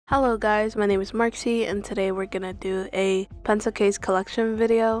Hello guys, my name is Marcy and today we're gonna do a pencil case collection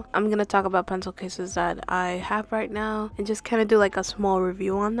video. I'm gonna talk about pencil cases that I have right now and just kind of do like a small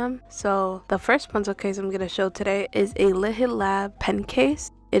review on them. So the first pencil case I'm gonna show today is a Lihit Lab pen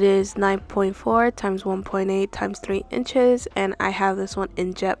case. It is 9.4 times 1.8 times 3 inches and I have this one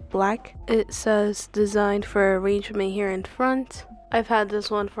in jet black. It says designed for arrangement here in front. I've had this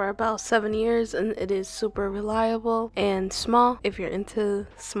one for about 7 years and it is super reliable and small if you're into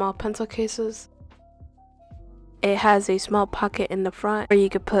small pencil cases. It has a small pocket in the front where you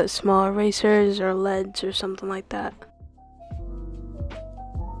could put small erasers or leads or something like that.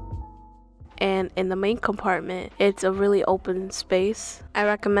 And in the main compartment, it's a really open space. I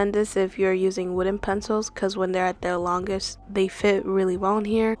recommend this if you're using wooden pencils because when they're at their longest, they fit really well in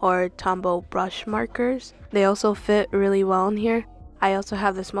here, or Tombow brush markers. They also fit really well in here. I also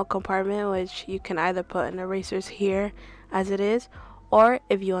have the small compartment which you can either put in erasers here as it is, or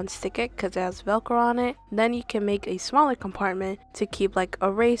if you unstick it because it has velcro on it, then you can make a smaller compartment to keep like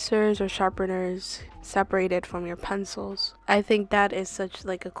erasers or sharpeners separated from your pencils. I think that is such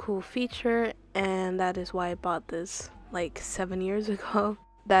like a cool feature and that is why I bought this like 7 years ago.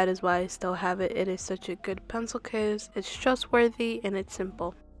 That is why I still have it. It is such a good pencil case. It's trustworthy and it's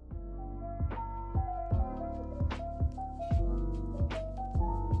simple.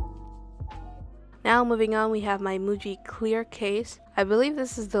 Now moving on, we have my Muji clear case. I believe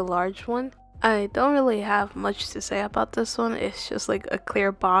this is the large one. I don't really have much to say about this one. It's just like a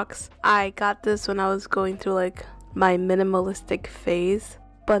clear box. I got this when I was going through like my minimalistic phase,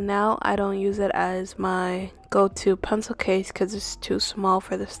 but now I don't use it as my go-to pencil case because it's too small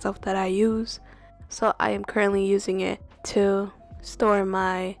for the stuff that I use. So I am currently using it to store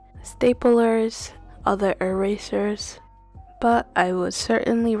my staplers, other erasers, but I would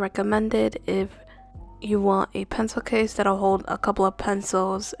certainly recommend it if you want a pencil case that'll hold a couple of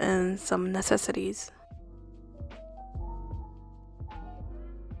pencils and some necessities.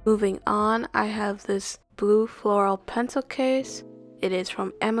 Moving on, I have this blue floral pencil case. It is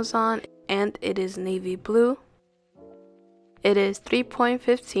from Amazon and it is navy blue. It is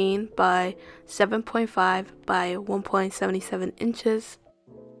 3.15 by 7.5 by 1.77 inches.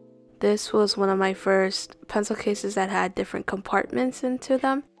 This was one of my first pencil cases that had different compartments into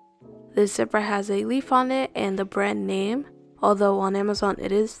them. The zipper has a leaf on it and the brand name, although on Amazon it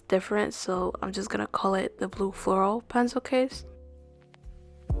is different, so I'm just gonna call it the blue floral pencil case.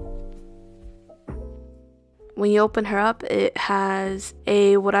 When you open her up, it has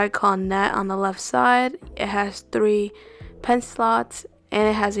a what I call net on the left side. It has 3 pen slots and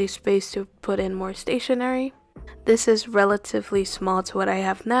it has a space to put in more stationery. This is relatively small to what I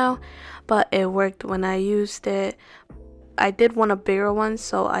have now, but it worked when I used it. I did want a bigger one,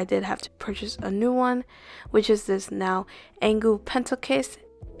 so I did have to purchase a new one, which is this now Angoo pencil case.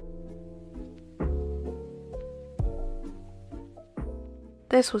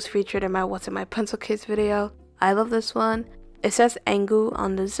 This was featured in my What's in My Pencil Case video. I love this one. It says Angoo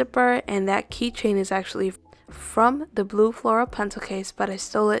on the zipper and that keychain is actually from the blue floral pencil case, but I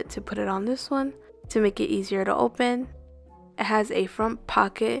stole it to put it on this one to make it easier to open. It has a front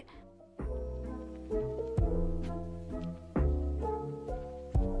pocket.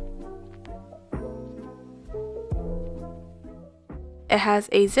 It has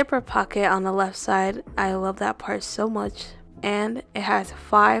a zipper pocket on the left side. I love that part so much. And it has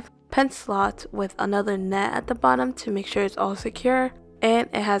 5 pen slots with another net at the bottom to make sure it's all secure. And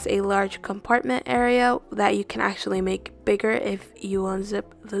it has a large compartment area that you can actually make bigger if you unzip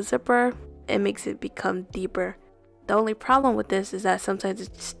the zipper. It makes it become deeper. The only problem with this is that sometimes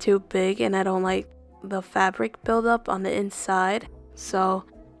it's too big and I don't like the fabric buildup on the inside. So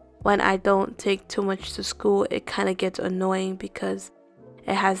when I don't take too much to school, it kind of gets annoying because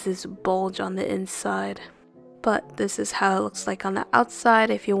it has this bulge on the inside. But this is how it looks like on the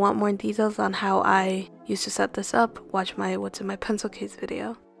outside. If you want more details on how I used to set this up, watch my What's in My Pencil Case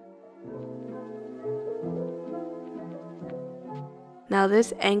video. Now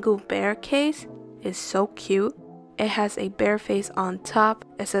this Angoo bear case is so cute. It has a bear face on top.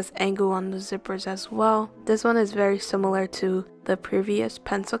 It says Angoo on the zippers as well. This one is very similar to the previous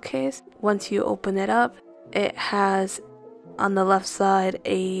pencil case. Once you open it up, it has on the left side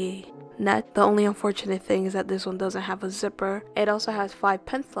a net. The only unfortunate thing is that this one doesn't have a zipper. It also has 5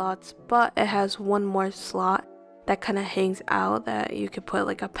 pen slots, but it has one more slot that kind of hangs out that you could put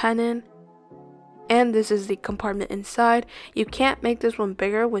like a pen in. And this is the compartment inside. You can't make this one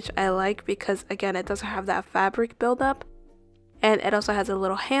bigger, which I like because again it doesn't have that fabric buildup. And it also has a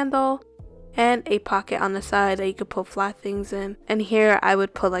little handle and a pocket on the side that you could put flat things in. And here I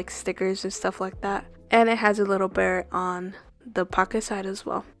would put like stickers and stuff like that. And it has a little bear on the pocket side as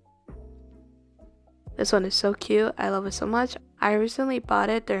well. This one is so cute. I love it so much. I recently bought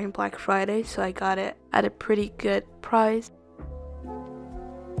it during Black Friday, so I got it at a pretty good price.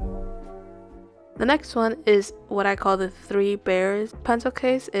 The next one is what I call the 3 Bears pencil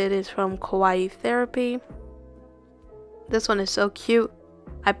case. It is from Kawaii Therapy. This one is so cute.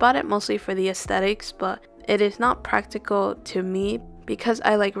 I bought it mostly for the aesthetics, but it is not practical to me because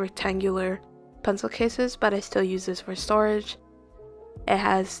I like rectangular pencil cases, but I still use this for storage. It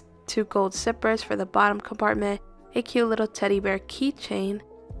has 2 gold zippers for the bottom compartment, a cute little teddy bear keychain,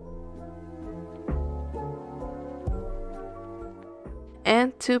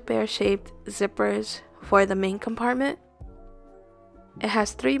 and 2 bear-shaped zippers for the main compartment. It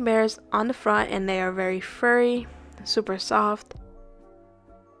has 3 bears on the front and they are very furry, super soft.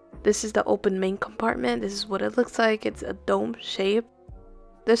 This is the open main compartment. This is what it looks like. It's a dome shape.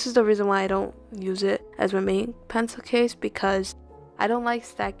 This is the reason why I don't use it as my main pencil case, because I don't like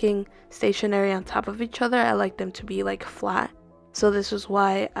stacking stationery on top of each other. I like them to be like flat. So this is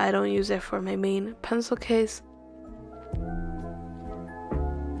why I don't use it for my main pencil case.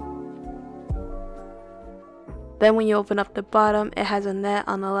 Then when you open up the bottom, it has a net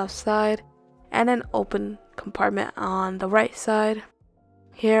on the left side and an open compartment on the right side.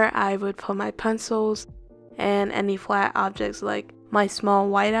 Here I would put my pencils and any flat objects like my small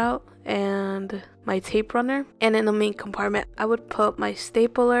whiteout and my tape runner. And in the main compartment, I would put my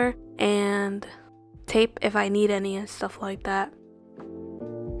stapler and tape if I need any and stuff like that.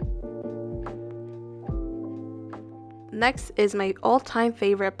 Next is my all-time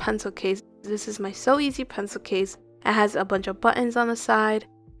favorite pencil case. This is my SooEz pencil case. It has a bunch of buttons on the side.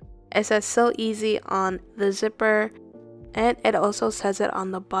 It says SooEz on the zipper, and it also says it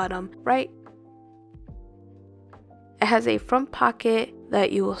on the bottom right. It has a front pocket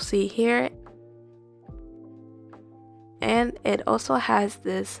that you will see here, and it also has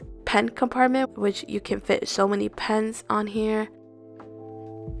this pen compartment which you can fit so many pens on here.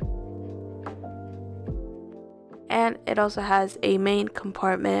 And it also has a main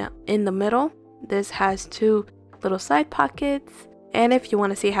compartment in the middle. This has 2 little side pockets. And if you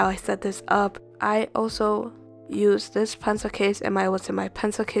want to see how I set this up, I also used this pencil case in my What's in My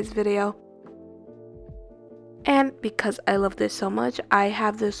Pencil Case video. And because I love this so much, I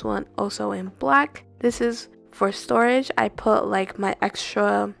have this one also in black. This is for storage. I put like my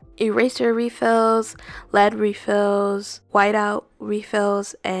extra eraser refills, lead refills, whiteout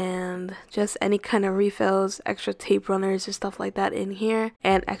refills, and just any kind of refills, extra tape runners and stuff like that in here,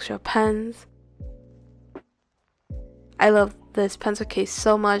 and extra pens. I love this pencil case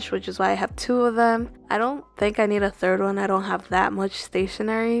so much, which is why I have 2 of them. I don't think I need a 3rd one. I don't have that much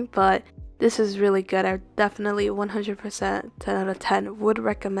stationery, but this is really good. I definitely 100% 10 out of 10 would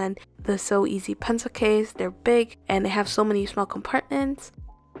recommend the SooEz pencil case. They're big and they have so many small compartments.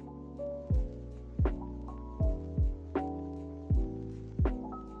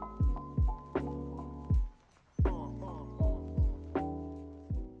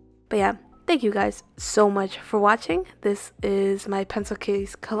 But yeah, thank you guys so much for watching. This is my pencil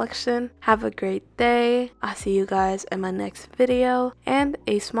case collection. Have a great day. I'll see you guys in my next video. And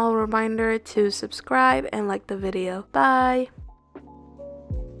a small reminder to subscribe and like the video. Bye!